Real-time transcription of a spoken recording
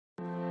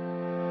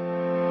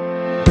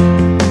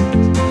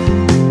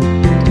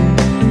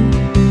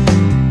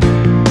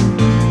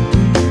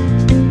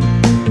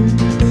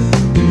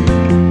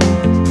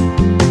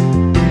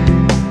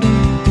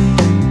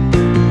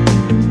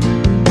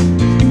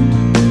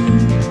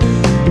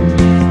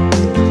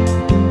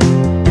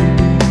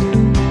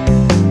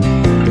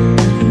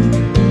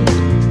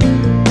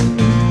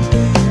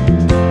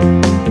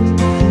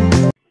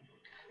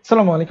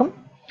আসসালামু আলাইকুম।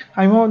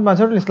 আমি Mohammad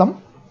Mazharul Islam,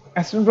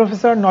 assistant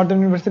professor, Northern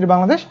university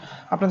Bangladesh.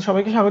 আপনাদের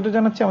সবাইকে স্বাগত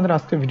জানাচ্ছি আমাদের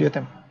আজকের ভিডিওতে।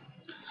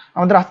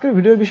 আমাদের আজকের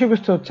ভিডিওর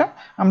বিষয়বস্তু হচ্ছে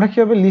আমরা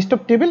কীভাবে লিস্ট অফ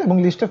টেবিল এবং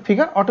list of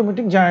figure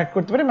automatic generate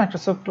করতে পারি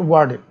মাইক্রোসফট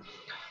ওয়ার্ডে।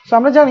 সো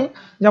আমরা জানি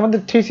যে আমাদের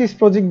থিসিস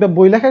প্রজেক্ট বা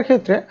বই লেখার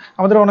ক্ষেত্রে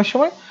আমাদের অনেক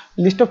সময়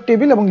লিস্ট অফ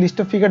টেবিল এবং লিস্ট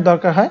অফ ফিগার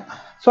দরকার হয়।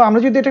 সো আমরা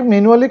যদি এটা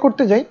ম্যানুয়ালি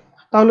করতে যাই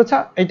তাহলে হচ্ছে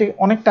এটা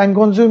অনেক টাইম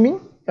কনজিউমিং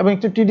এবং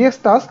একটু টিডিয়াস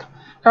টাস্ক।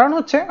 কারণ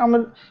হচ্ছে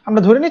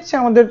আমরা ধরে নিচ্ছি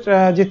আমাদের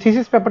যে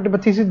থিসিস পেপারটি বা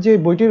থিসিস যে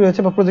বইটি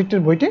রয়েছে বা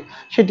প্রজেক্টের বইটি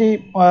সেটি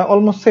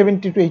অলমোস্ট 70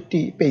 to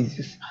 80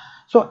 পেজেস।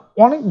 সো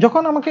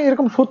যখন আমাকে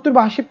এরকম 70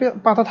 বা 80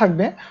 পাতা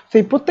থাকবে,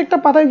 সেই প্রত্যেকটা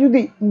পাতায়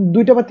যদি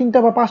 2টা বা 3টা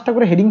বা 5টা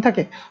করে হেডিং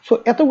থাকে, সো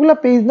এতগুলা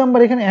পেজ নাম্বার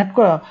এখানে অ্যাড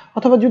করা,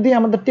 অথবা যদি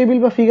আমাদের টেবিল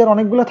বা ফিগার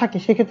অনেকগুলো থাকে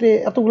সেক্ষেত্রে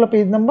এতগুলো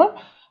পেজ নাম্বার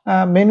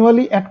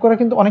ম্যানুয়ালি অ্যাড করা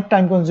কিন্তু অনেক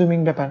টাইম কনজিউমিং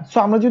ব্যাপার। সো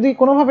আমরা যদি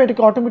কোনোভাবে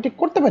এটাকে অটোমেটিক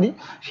করতে পারি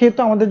সেহেতু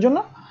আমাদের জন্য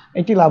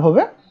এটি লাভ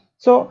হবে।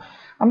 সো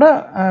আমরা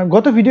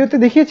গত ভিডিওতে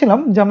দেখিয়েছিলাম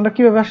যে আমরা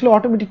কীভাবে আসলে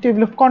automatic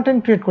table of content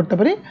create করতে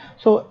পারি।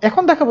 সো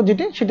এখন দেখাবো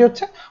সেটি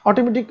হচ্ছে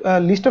অটোমেটিক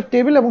লিস্ট অফ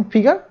টেবিল এবং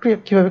ফিগার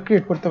কীভাবে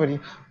ক্রিয়েট করতে পারি।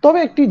 তবে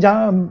একটি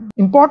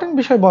ইম্পর্টেন্ট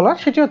বিষয় বলার,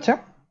 সেটি হচ্ছে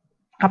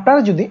আপনারা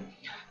যদি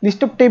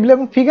লিস্ট অফ টেবিল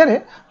এবং ফিগারে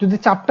যদি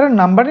চ্যাপ্টারের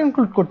নাম্বার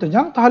ইনক্লুড করতে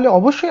যান তাহলে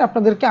অবশ্যই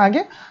আপনাদেরকে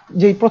আগে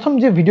প্রথম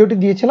যে ভিডিওটি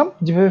দিয়েছিলাম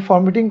যেভাবে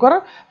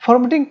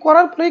ফরম্যাটিং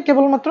করার পরেই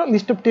কেবলমাত্র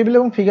লিস্ট অফ টেবিল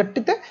এবং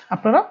ফিগারটিতে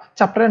আপনারা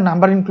চ্যাপ্টারের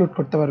নাম্বার ইনক্লুড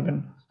করতে পারবেন।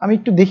 আমি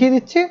একটু দেখিয়ে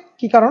দিচ্ছি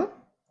কি কারণ।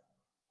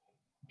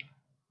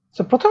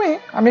 সো প্রথমে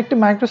আমি একটি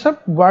মাইক্রোসফট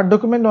ওয়ার্ড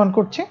ডকুমেন্ট অন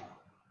করছি।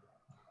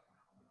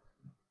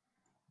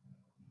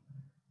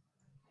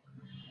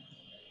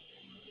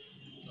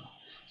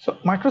 সো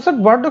মাইক্রোসফট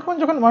ওয়ার্ড ডকুমেন্ট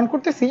যখন অন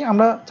করতেছি,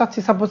 আমরা চাচ্ছি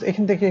সাপোজ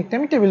এখান থেকে একটি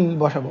আমি টেবিল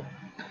বসাবো।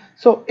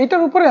 সো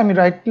এটার উপরে আমি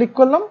রাইট ক্লিক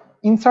করলাম,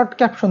 ইনসার্ট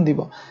ক্যাপশন দিব।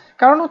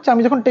 কারণ হচ্ছে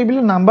আমি যখন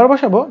টেবিলের নাম্বার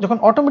বসাবো, যখন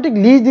অটোমেটিক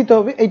লিস্ট দিতে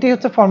হবে, এইটাই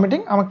হচ্ছে ফরম্যাটিং,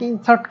 আমাকে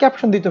ইনসার্ট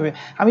ক্যাপশন দিতে হবে।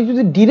 আমি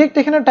যদি ডিরেক্ট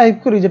এখানে টাইপ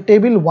করি যে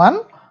টেবিল 1,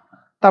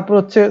 তারপর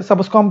হচ্ছে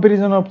suppose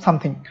comparison of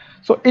something,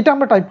 so এটা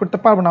আমরা টাইপ করতে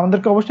পারবো না।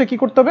 আমাদেরকে অবশ্যই কি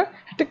করতে হবে,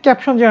 একটা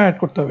ক্যাপশন জেনারেট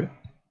করতে হবে।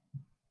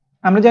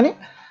 আমরা জানি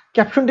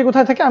ক্যাপশনটি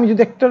কোথায় থাকে। আমি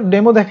যদি একটা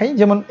ডেমো দেখাই,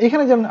 যেমন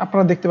এখানে যেমন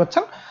আপনারা দেখতে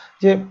পাচ্ছেন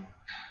যে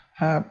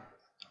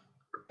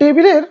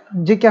টেবিলের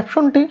যে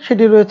ক্যাপশনটি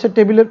সেটি রয়েছে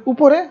টেবিলের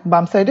উপরে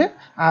বাম সাইডে,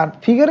 আর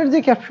ফিগারের যে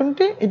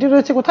ক্যাপশনটি এটি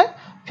রয়েছে কোথায়,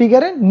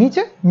 ফিগারের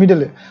নিচে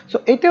মিডলে। সো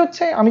এটা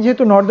হচ্ছে, আমি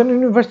যেহেতু নর্দার্ন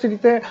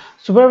ইউনিভার্সিটিতে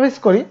সুপারভাইজ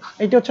করি,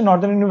 এটা হচ্ছে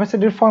নর্দার্ন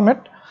ইউনিভার্সিটির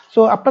ফরম্যাট।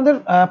 সো আপনাদের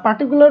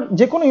পার্টিকুলার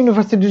যে কোনো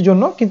ইউনিভার্সিটির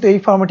জন্য কিন্তু এই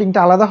ফরম্যাটিংটা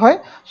আলাদা হয়।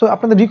 সো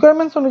আপনাদের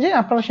রিকোয়ারমেন্টস অনুযায়ী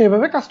আপনারা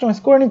সেইভাবে কাস্টমাইজ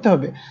করে নিতে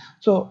হবে।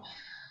 সো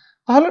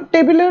তাহলে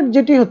টেবিলের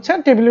যেটি হচ্ছে,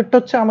 টেবিলেরটা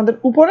হচ্ছে আমাদের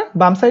উপরে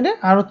বাম সাইডে,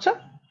 আর হচ্ছে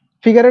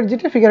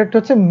ফিগারেরটা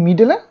হচ্ছে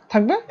মিডলে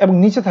থাকবে এবং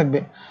নিচে থাকবে।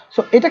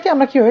 সো এটাকে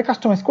আমরা কীভাবে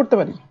কাস্টমাইজ করতে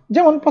পারি,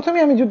 যেমন প্রথমে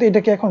আমি যদি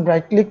এটাকে এখন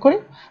রাইট ক্লিক করি,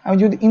 আমি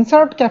যদি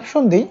ইনসার্ট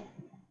ক্যাপশন দিই,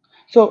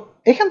 সো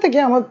এখান থেকে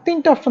আমার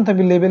 3টা অপশন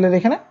থাকবে লেবেলের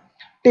এখানে,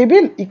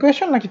 টেবিল,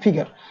 ইকুয়েশন নাকি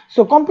ফিগার।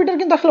 সো কম্পিউটার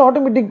কিন্তু আসলে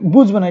অটোমেটিক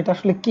বুঝবে না এটা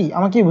আসলে কি,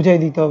 আমাকেই বুঝাই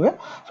দিতে হবে।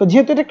 সো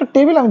যেহেতু এটা একটা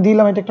টেবিল, আমি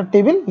দিলাম এটা একটা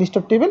টেবিল, লিস্ট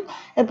অফ টেবিল।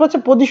 এরপর হচ্ছে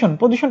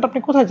পজিশনটা আপনি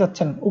কোথায়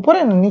চাচ্ছেন, উপরে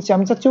না নিচে?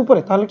 আমি চাচ্ছি উপরে,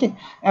 তাহলে কি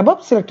অ্যাবভ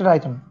সিলেক্টেড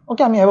আইটেম,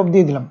 ওকে আমি অ্যাবভ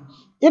দিয়ে দিলাম।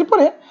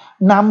 এরপরে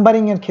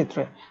নাম্বারিং এর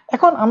ক্ষেত্রে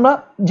এখন আমরা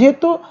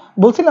যেহেতু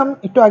বলছিলাম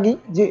একটু আগেই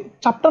যে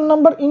চ্যাপ্টার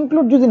নাম্বার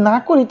ইনক্লুড যদি না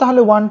করি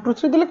তাহলে 1 2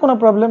 3 দিলে কোনো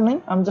প্রবলেম নেই,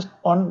 আমি জাস্ট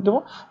 1 দেবো।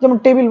 যেমন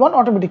টেবিল 1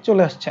 অটোমেটিক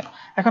চলে আসছে।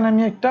 এখন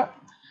আমি একটা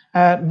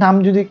নাম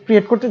যদি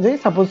ক্রিয়েট করতে যাই,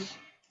 suppose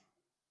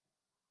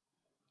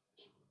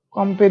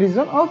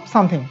comparison of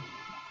something,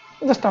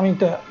 just আমি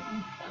একটা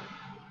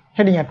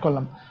হেডিং অ্যাড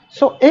করলাম।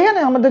 সো এখানে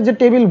আমাদের যে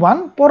টেবিল 1,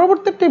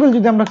 পরবর্তী টেবিল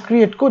যদি আমরা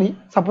ক্রিয়েট করি,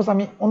 সাপোজ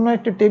আমি অন্য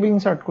একটা টেবিল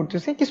ইনসার্ট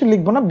করতেছি, কিছু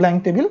লিখবো না, ব্ল্যাঙ্ক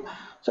টেবিল।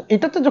 সো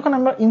এটাতে যখন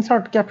আমরা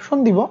ইনসার্ট ক্যাপশন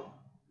দিব,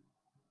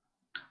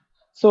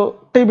 সো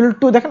টেবিল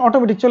 2 দেখেন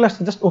অটোমেটিক চলে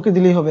আসছে, জাস্ট ওকে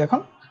দিলেই হবে। এখন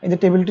এই যে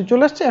টেবিলটি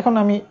চলে আসছে, এখন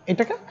আমি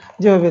এটাকে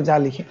যেভাবে যা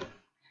লিখি।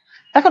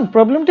 এখন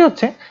প্রবলেমটি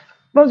হচ্ছে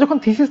আপনারা যখন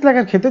থিসিস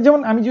লেখার ক্ষেত্রে,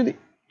 যেমন আমি যদি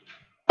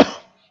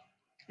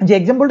যে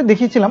এক্সাম্পলটা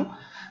দেখিয়েছিলাম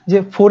যে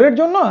 4 এর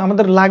জন্য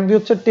আমাদের লাগবে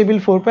হচ্ছে টেবিল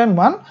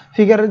 4.1,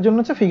 ফিগারের জন্য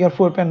হচ্ছে ফিগার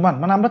 4.1,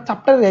 মানে আমরা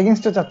চ্যাপ্টারের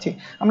এগেইনস্টে চাচ্ছি।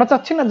 আমরা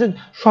চাচ্ছি না যে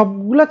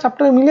সবগুলা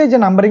চ্যাপ্টারে মিলিয়ে যে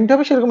নাম্বারিংটা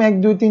হবে সেরকম 1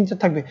 2 3 4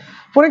 থাকবে।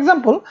 ফর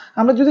এক্সাম্পল,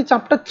 আমরা যদি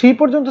চ্যাপ্টার 3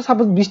 পর্যন্ত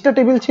সাপোজ 20টা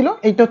টেবিল ছিল,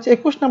 এইটা হচ্ছে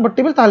 21 নম্বর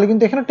টেবিল, তাহলে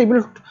কিন্তু এখানে টেবিল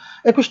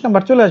 21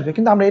 নাম্বার চলে আসবে।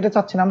 কিন্তু আমরা এটা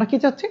চাচ্ছি না, আমরা কি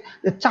চাচ্ছি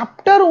যে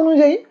চ্যাপ্টার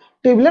অনুযায়ী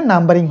টেবিলের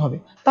নাম্বারিং হবে।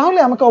 তাহলে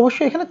আমাকে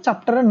অবশ্যই এখানে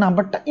চ্যাপ্টারের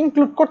নাম্বারটা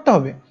ইনক্লুড করতে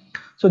হবে।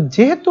 সো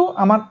যেহেতু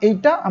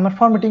আমার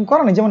ফরম্যাটিং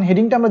করা নেই, যেমন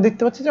হেডিংটা আমরা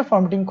দেখতে পাচ্ছি যে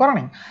ফরম্যাটিং করা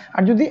নেই।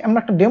 আর যদি আমরা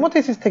একটা ডেমো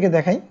থিসিস থেকে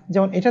দেখাই,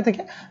 যেমন এটা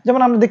থেকে,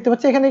 যেমন আমরা দেখতে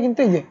পাচ্ছি এখানে কিন্তু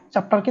এই যে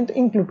চ্যাপ্টার কিন্তু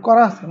ইনক্লুড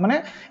করা আছে, মানে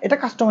এটা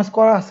কাস্টমাইজ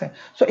করা আছে।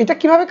 সো এটা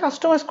কিভাবে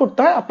কাস্টমাইজ করতে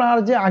হয়, আপনারা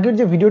যে আগের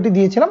যে ভিডিওটি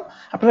দিয়েছিলাম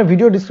আপনারা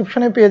ভিডিও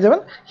ডিসক্রিপশনে পেয়ে যাবেন,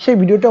 সেই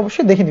ভিডিওটি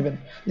অবশ্যই দেখে নেবেন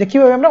যে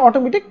কিভাবে আমরা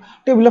অটোমেটিক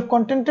টেবিল অফ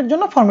কন্টেন্টের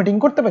জন্য ফরম্যাটিং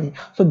করতে পারি।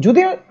 সো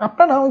যদি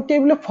আপনারা ওই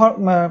টেবিল অফ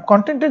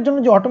কন্টেন্টের জন্য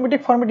যে অটোমেটিক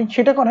ফরম্যাটিং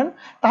সেটা করেন,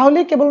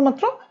 তাহলেই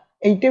কেবলমাত্র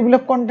এই টেবিল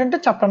অফ কন্টেন্টে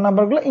চ্যাপ্টার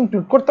নাম্বারগুলো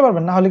ইনক্লুড করতে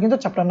পারবেন, না হলে কিন্তু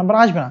চ্যাপ্টার নাম্বার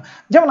আসবে না।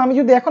 যেমন আমি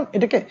যদি এখন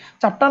এটাকে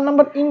চ্যাপ্টার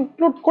নাম্বার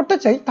ইনক্লুড করতে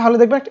চাই, তাহলে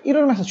দেখবেন একটা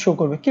এরর মেসেজ শো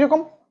করবে। কিরকম,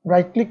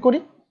 রাইট ক্লিক করি,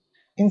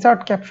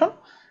 ইনসার্ট ক্যাপশন,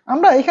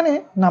 আমরা এখানে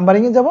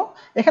নাম্বারিংয়ে যাব,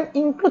 এখানে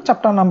ইনক্লুড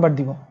চ্যাপ্টার নাম্বার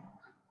দিব।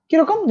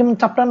 কিরকম, যেমন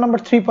চ্যাপ্টার নাম্বার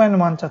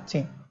 3.1 চাচ্ছি,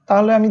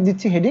 তাহলে আমি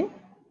দিচ্ছি হেডিং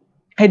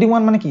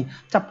 1 মানে কি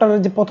চ্যাপ্টারের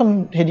যে প্রথম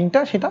হেডিংটা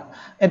সেটা,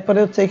 এরপরে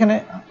হচ্ছে এখানে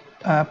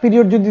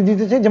পিরিয়ড যদি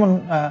দিতে চাই যেমন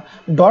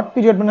ডট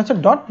পিরিয়ড মানে হচ্ছে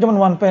ডট, যেমন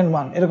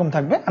 1.1 এরকম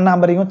থাকবে, আর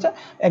নাম্বারিং হচ্ছে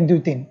 1 2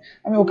 3।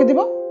 আমি ওকে দিব।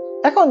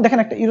 এখন দেখেন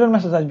একটা এরর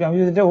মেসেজ আসবে, আমি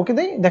যদি এটা ওকে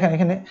দেই দেখেন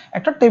এখানে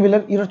একটা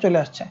টেবিলের এরর চলে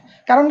আসছে,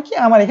 কারণ কি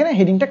আমার এখানে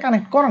হেডিংটা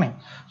কানেক্ট করা নেই।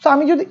 সো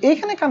আমি যদি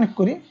এইখানে কানেক্ট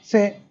করি, সে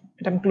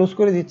এটা আমি ক্লোজ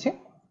করে দিচ্ছি,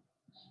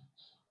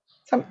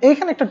 আমি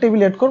এইখানে একটা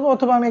টেবিল এড করব,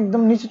 অথবা আমি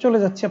একদম নিচে চলে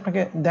যাচ্ছি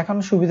আপনাকে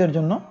দেখানোর সুবিধার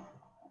জন্য।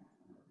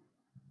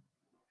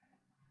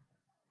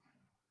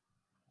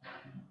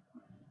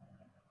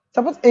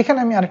 সাপোজ এখানে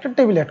আমি আরেকটা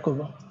টেবিল অ্যাড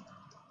করব।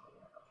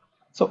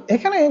 সো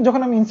এখানে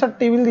যখন আমি ইনসার্ট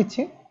টেবিল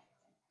দিচ্ছি,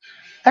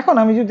 এখন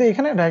আমি যদি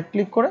এখানে রাইট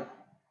ক্লিক করে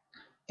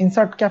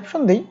ইনসার্ট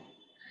ক্যাপশন দেই,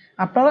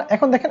 আপনারা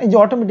এখন দেখেন এই যে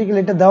অটোমেটিক্যালি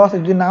এটা দেওয়া আছে,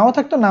 যদি নাও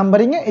থাকতো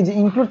নাম্বারিং এ এই যে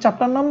include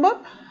chapter number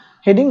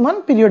heading 1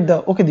 period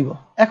দাও, ওকে দিব।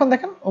 এখন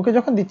দেখেন ওকে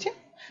যখন দিচ্ছি,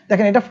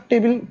 দেখেন এটা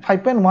টেবিল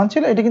 5.1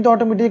 ছিল, এটা কিন্তু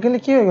অটোমেটিক্যালি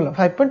কি হয়ে গেল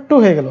 5.2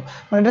 হয়ে গেল,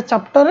 মানে এটা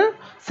চ্যাপ্টারের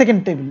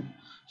সেকেন্ড টেবিল।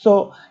 সো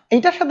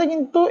এইটার সাথে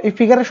কিন্তু এই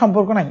ফিগারের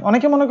সম্পর্ক নাই।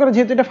 অনেকে মনে করে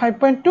যেহেতু এটা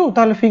 5.2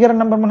 তাহলে ফিগারের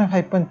নাম্বার মনে হয়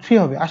 5.3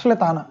 হবে, আসলে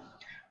তা না।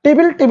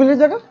 টেবিল টেবিলের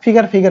জায়গায়,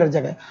 ফিগার ফিগারের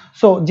জায়গায়।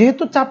 সো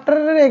যেহেতু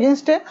চ্যাপ্টারের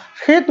এগেনস্টে,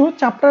 সেহেতু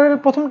চ্যাপ্টারের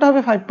প্রথমটা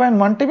হবে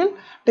 5.1 টেবিল,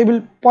 টেবিল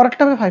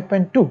পরেরটা হবে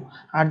 5.2।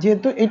 আর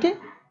যেহেতু এটি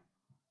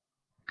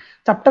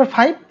চ্যাপ্টার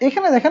 5,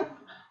 এখানে দেখেন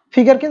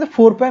ফিগার কিন্তু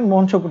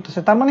 4.1 শো করতেছে,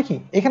 তার মানে কি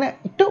এখানে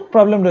একটু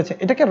প্রবলেম রয়েছে।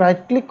 এটাকে রাইট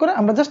ক্লিক করে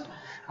আমরা জাস্ট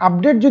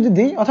আপডেট যদি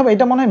দিই, অথবা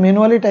এটা মনে হয়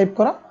ম্যানুয়ালি টাইপ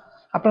করা,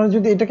 আপনারা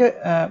যদি এটাকে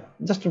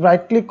জাস্ট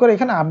রাইট ক্লিক করে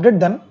এখানে আপডেট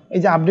দেন, এই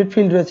যে আপডেট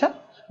ফিল্ড রয়েছে,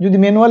 যদি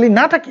ম্যানুয়ালি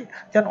না থাকে,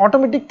 যেন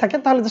অটোমেটিক থাকে,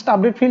 তাহলে জাস্ট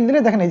আপডেট ফিল্ড দিলে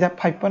দেখেন এই যে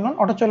 5.1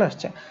 অটো চলে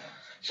আসছে।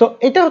 সো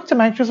এটা হচ্ছে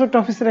মাইক্রোসফট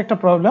অফিসের একটা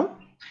প্রবলেম।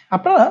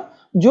 আপনারা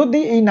যদি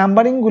এই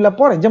নাম্বারিং গুলা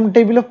পরে, যেমন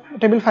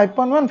টেবিল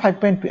 5.1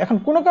 5.2, এখন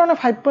কোনো কারণে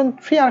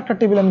 5.3 আর একটা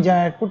টেবিল আমি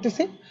জেনারেট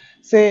করতেছি,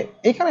 সে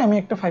এখানে আমি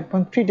একটা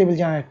 5.3 টেবিল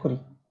জেনারেট করি,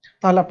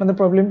 তাহলে আপনাদের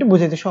প্রবলেমটি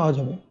বুঝাইতে সহজ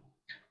হবে।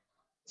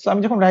 সো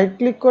আমি যখন রাইট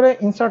ক্লিক করে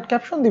ইনসার্ট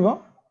ক্যাপশন দিব,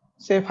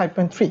 সে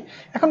 5.3,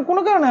 এখন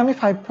কোনো কারণে আমি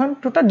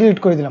 5.2টা ডিলিট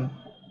করে দিলাম,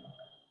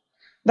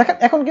 দেখেন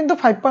এখন কিন্তু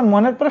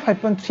 5.1 এর পরে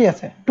 5.3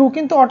 আছে, 2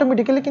 কিন্তু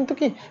অটোমেটিক্যালি কিন্তু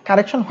কি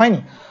কারেকশন হয়নি।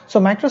 সো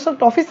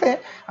মাইক্রোসফট অফিসে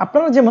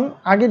আপনারা যেমন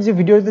আগের যে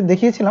ভিডিওতে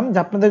দেখিয়েছিলাম যে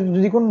আপনাদের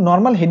যদি কোনো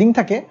নর্মাল হেডিং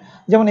থাকে,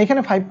 যেমন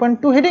এখানে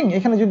 5.2 হেডিং,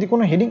 এখানে যদি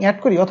কোনো হেডিং অ্যাড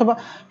করি, অথবা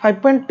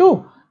 5.2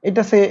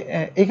 এটা সে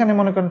এখানে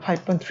মনে করেন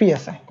 5.3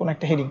 আছে কোন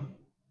একটা হেডিং,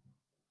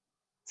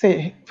 সে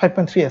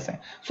 5.3 আছে।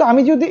 সো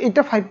আমি যদি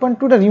এটা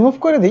 5.2টা রিমুভ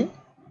করে দিই,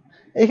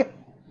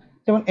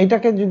 যেমন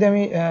এইটাকে যদি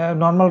আমি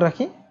নর্মাল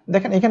রাখি,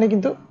 দেখেন এখানে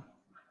কিন্তু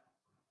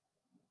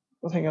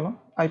কোথায় গেল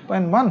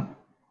 5.1,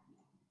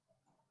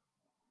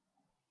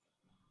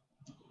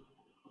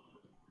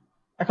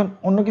 এখন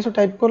অন্য কিছু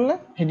টাইপ করলে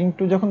হেডিং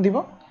 2 যখন দিব,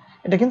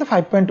 এটা কিন্তু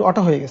 5.2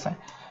 অটো হয়ে গেছে।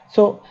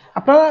 সো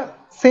আপনারা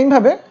সেম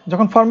ভাবে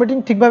যখন ফরম্যাটিং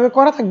ঠিকভাবে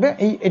করা থাকবে,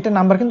 এটা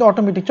নাম্বার কিন্তু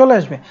অটোমেটিক চলে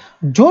আসবে।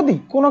 যদি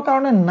কোনো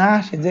কারণে না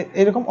আসে, যে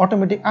এরকম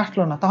অটোমেটিক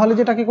আসলো না, তাহলে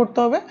যেটাকে করতে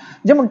হবে,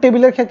 যেমন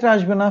টেবিলের ক্ষেত্রে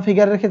আসবে না,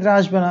 ফিগারের ক্ষেত্রে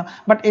আসবে না,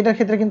 বাট এটার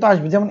ক্ষেত্রে কিন্তু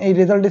আসবে। যেমন এই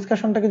রেজাল্ট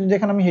ডিসকাশনটাকে যদি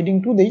এখানে আমি হেডিং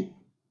 2 দেই,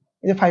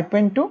 এই যে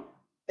 5.2,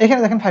 এখানে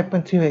দেখেন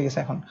 5.3 হয়ে গেছে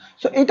এখন।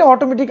 সো এটা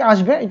অটোমেটিক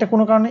আসবে, এটা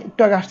কোনো কারণে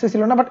একটু আগে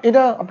আসতেছিল না, বাট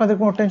এটা আপনাদের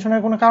কোনো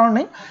টেনশনের কোনো কারণ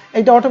নেই,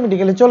 এটা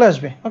অটোমেটিক্যালি চলে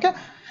আসবে। ওকে,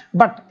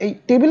 বাট এই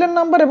টেবিলের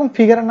নাম্বার এবং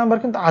ফিগারের নাম্বার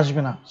কিন্তু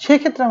আসবে না।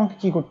 সেক্ষেত্রে আমাকে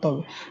কি করতে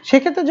হবে,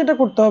 সেক্ষেত্রে যেটা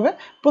করতে হবে,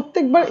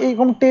 প্রত্যেকবার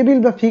এইরকম টেবিল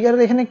বা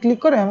ফিগারের এখানে ক্লিক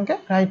করে আমাকে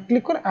রাইট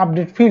ক্লিক করে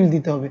আপডেট ফিল্ড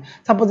দিতে হবে।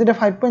 সাপোজ এটা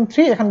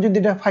 5.3, এখন যদি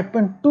এটা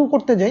 5.2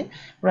 করতে যাই,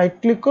 রাইট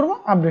ক্লিক করবো,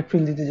 আপডেট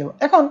ফিল্ড দিতে যাবো।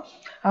 এখন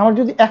আমার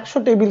যদি 100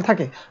 টেবিল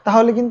থাকে,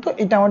 তাহলে কিন্তু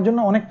এটা আমার জন্য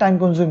অনেক টাইম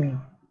কনজিউমিং,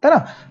 তাই না?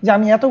 যে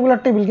আমি এতগুলো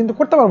টেবিল কিন্তু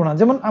করতে পারবো না।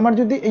 যেমন আমার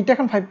যদি এইটা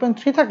এখন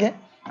 5.3 থাকে,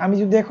 আমি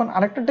যদি এখন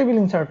আরেকটা টেবিল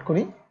ইনসার্ট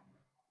করি,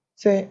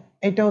 সে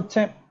এইটা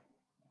হচ্ছে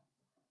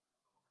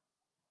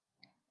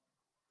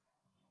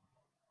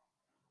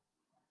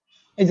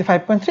এই যে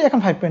 5.3, এখন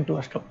 5.2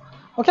 আসলো।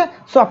 ওকে,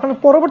 সো আপনার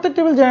পরবর্তী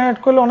টেবিল জেনারেট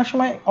করলে অনেক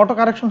সময় অটো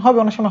কারেকশন হবে,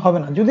 অনেক সময় হবে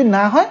না। যদি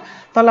না হয়,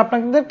 তাহলে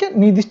আপনাদেরকে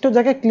নির্দিষ্ট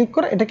জায়গায় ক্লিক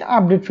করে এটাকে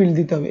আপডেট ফিল্ড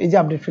দিতে হবে। এই যে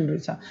আপডেট ফিল্ড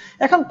রয়েছে।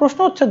 এখন প্রশ্ন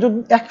হচ্ছে, যদি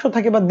 100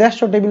 থাকে বা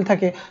 150 টেবিল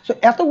থাকে, সো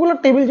এতগুলো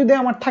টেবিল যদি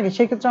আমার থাকে,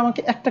 সেক্ষেত্রে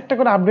আমাকে একটা একটা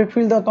করে আপডেট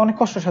ফিল্ড দেওয়া তো অনেক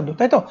কষ্টসাধ্য,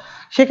 তাই তো?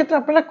 সেক্ষেত্রে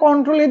আপনারা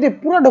কন্ট্রোল এ দিয়ে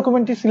পুরো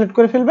ডকুমেন্টটি সিলেক্ট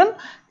করে ফেলবেন,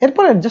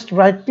 এরপরে জাস্ট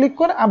রাইট ক্লিক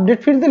করে আপডেট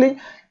ফিল্ড দিলেই,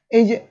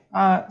 এই যে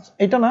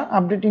এটা না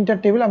আপডেট ইন্টার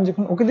টেবিল, আমি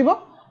যখন ওকে দিব,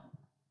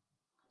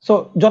 সো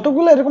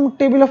যতগুলো এরকম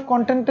টেবিল অফ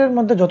কন্টেন্টের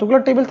মধ্যে যতগুলো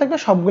টেবিল থাকবে,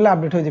 সবগুলো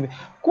আপডেট হয়ে যাবে।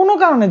 কোনো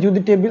কারণে যদি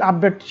টেবিল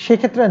আপডেট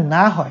সেক্ষেত্রে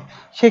না হয়,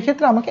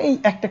 সেক্ষেত্রে আমাকে এই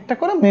একটা একটা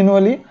করে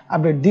ম্যানুয়ালি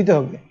আপডেট দিতে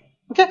হবে।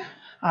 ওকে,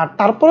 আর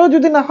তারপরেও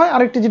যদি না হয়,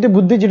 আরেকটি যেটা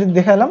বুদ্ধি যেটা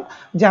দেখালাম,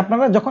 যে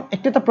আপনারা যখন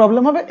একটাতে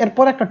প্রবলেম হবে,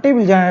 এরপর একটা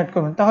টেবিল জেনারেট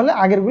করবেন, তাহলে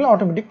আগেরগুলো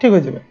অটোমেটিক ঠিক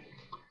হয়ে যাবে।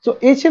 সো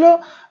এই ছিল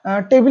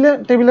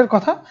টেবিলের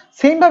কথা।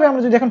 সেম ভাবে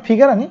আমরা যদি এখন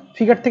ফিগার আনি,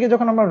 ফিগার থেকে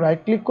যখন আমরা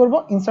রাইট ক্লিক করব,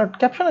 ইনসার্ট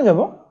ক্যাপশনে যাব,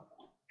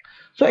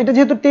 সো এটা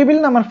যেহেতু টেবিল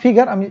না আমার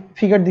ফিগার, আমি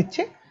ফিগার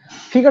দিচ্ছি।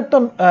 ফিগার তো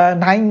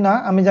 9 না,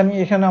 আমি জানি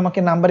এখানে আমাকে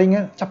নাম্বারিং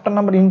এর চ্যাপ্টার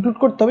নাম্বার ইনক্লুড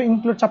করতে হবে,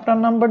 ইনক্লুড চ্যাপ্টার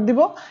নাম্বার দিব,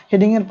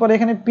 হেডিং এর পরে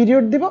এখানে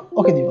পিরিয়ড দিব,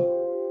 ওকে দিব।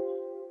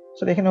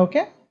 সো এখানে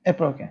ওকে,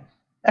 এরপর ওকে।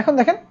 এখন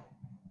দেখেন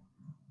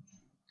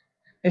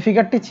এই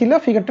ফিগারটি ছিল,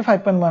 ফিগারটি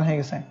 5.1 হয়ে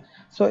গেছে।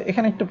 সো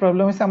এখানে একটু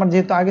প্রবলেম হয়েছে, আমার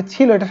যেহেতু আগে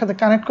ছিল এটার সাথে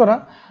কানেক্ট করা,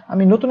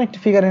 আমি নতুন একটি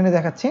ফিগার এনে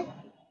দেখাচ্ছি।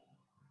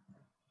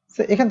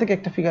 সো এখান থেকে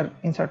একটা ফিগার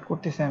ইনসার্ট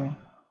করতেছি আমি,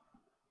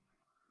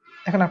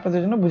 এখন আপনাদের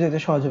জন্য বুঝাইতে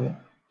সহজ হবে।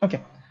 ওকে,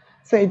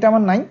 সো এটা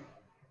আমার নাই।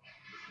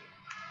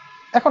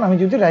 এখন আমি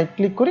যদি রাইট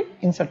ক্লিক করি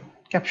ইনসার্ট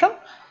ক্যাপশন,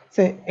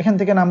 সে এখান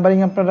থেকে নাম্বারিং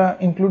আপনারা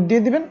ইনক্লুড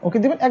দিয়ে দিবেন, ওকে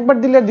দিবেন, একবার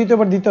দিলে আর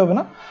দ্বিতীয়বার দিতে হবে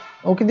না,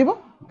 ওকে দিব,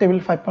 টেবিল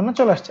 5.1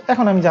 চলে আসছে।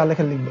 এখন আমি যা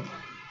লেখা লিখব।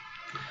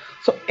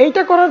 সো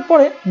এইটা করার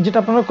পরে যেটা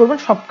আপনারা করবেন,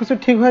 সবকিছু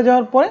ঠিক হয়ে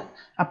যাওয়ার পরে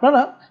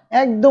আপনারা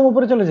একদম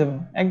উপরে চলে যাবেন,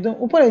 একদম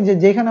উপরে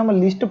যেখানে আমার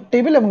লিস্ট অফ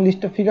টেবিল এবং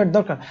লিস্ট অফ ফিগার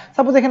দরকার।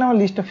 সাপোজ এখানে আমার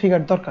লিস্ট অফ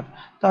ফিগার দরকার,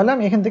 তাহলে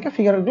আমি এখান থেকে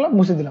ফিগারগুলো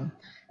মুছে দিলাম।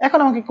 এখন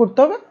আমাকে করতে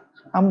হবে,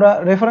 আমরা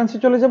রেফারেন্সে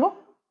চলে যাব,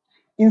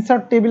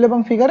 ইনসার্ট টেবিল এবং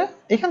ফিগারে,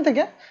 এখান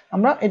থেকে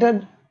আমরা এটা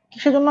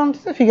কিসের জন্য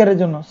আনতেছি, ফিগারের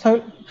জন্য।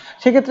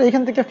 সেক্ষেত্রে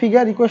এখান থেকে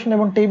ফিগার, ইকুয়েশন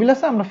এবং টেবিল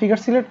আছে, আমরা ফিগার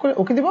সিলেক্ট করে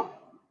ওকে দিব।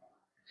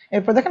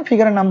 এরপর দেখেন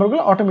ফিগারের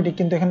নাম্বারগুলো অটোমেটিক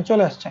কিন্তু এখানে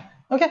চলে আসছে।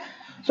 ওকে,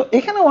 সো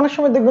এখানে অনেক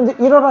সময় দেখবেন যে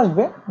এরর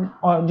আসবে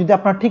যদি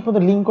আপনারা ঠিকমতো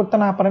লিঙ্ক করতে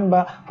না পারেন বা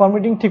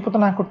ফরম্যাটিং ঠিকমতো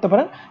না করতে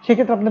পারেন,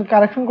 সেক্ষেত্রে আপনাদের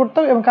কারেকশন করতে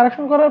হবে, এবং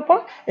কারেকশন করার পর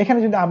এখানে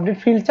যদি আপডেট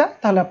ফিল্ড চায়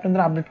তাহলে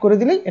আপনাদের আপডেট করে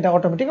দিলেই এটা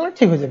অটোমেটিক্যালি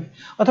ঠিক হয়ে যাবে।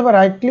 অথবা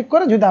রাইট ক্লিক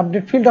করে যদি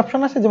আপডেট ফিল্ড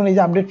অপশন আছে, যেমন এই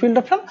যে আপডেট ফিল্ড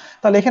অপশন,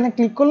 তাহলে এখানে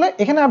ক্লিক করলে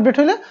এখানে আপডেট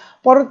হলে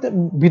পরে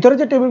ভিতরে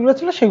যে টেবিলগুলো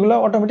ছিল সেগুলো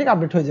অটোমেটিক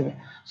আপডেট হয়ে যাবে।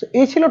 সো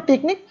এই ছিল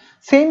টেকনিক।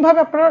 সেমভাবে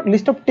আপনারা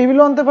লিস্ট অফ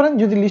টেবিলও আনতে পারেন।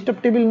 যদি লিস্ট অফ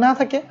টেবিল না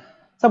থাকে,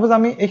 সাপোজ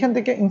আমি এখান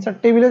থেকে ইনসার্ট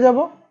টেবিলে যাব,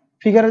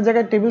 ফিগারের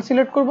জায়গায় টেবিল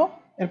সিলেক্ট করব,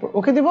 এরপর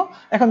ওকে দিব।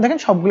 এখন দেখেন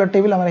সবগুলো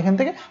টেবিল আমার এখান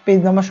থেকে পেজ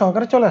নাম্বার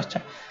সহকারে চলে আসছে।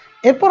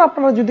 এরপর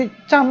আপনারা যদি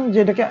চান যে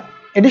এটাকে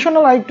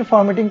এডিশনাল আরেকটু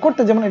ফরম্যাটিং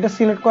করতে, যেমন এটা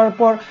সিলেক্ট করার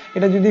পর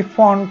এটা যদি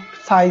ফন্ট,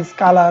 সাইজ,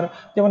 কালার,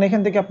 যেমন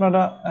এখান থেকে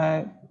আপনারা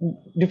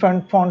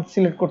ডিফারেন্ট ফন্ট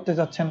সিলেক্ট করতে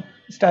চাচ্ছেন,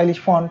 স্টাইলিশ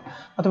ফন্ট,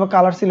 অথবা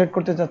কালার সিলেক্ট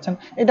করতে চাচ্ছেন,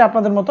 এটা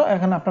আপনাদের মতো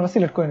এখানে আপনারা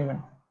সিলেক্ট করে নেবেন।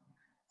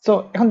 সো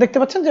এখন দেখতে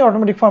পাচ্ছেন যে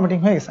অটোমেটিক ফরম্যাটিং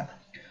হয়ে গেছে।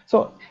 সো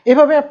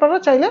এভাবে আপনারা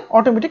চাইলে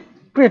অটোমেটিক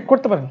ক্রিয়েট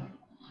করতে পারেন।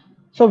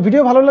 সো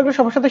ভিডিও ভালো লাগলে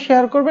সবার সাথে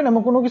শেয়ার করবেন, এবং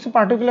কোনো কিছু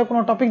পার্টিকুলার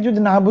কোনো টপিক যদি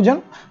না বুঝেন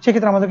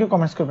সেক্ষেত্রে আমাদেরকে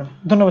কমেন্টস করবেন।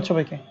 ধন্যবাদ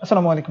সবাইকে,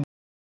 আসসালামু আলাইকুম।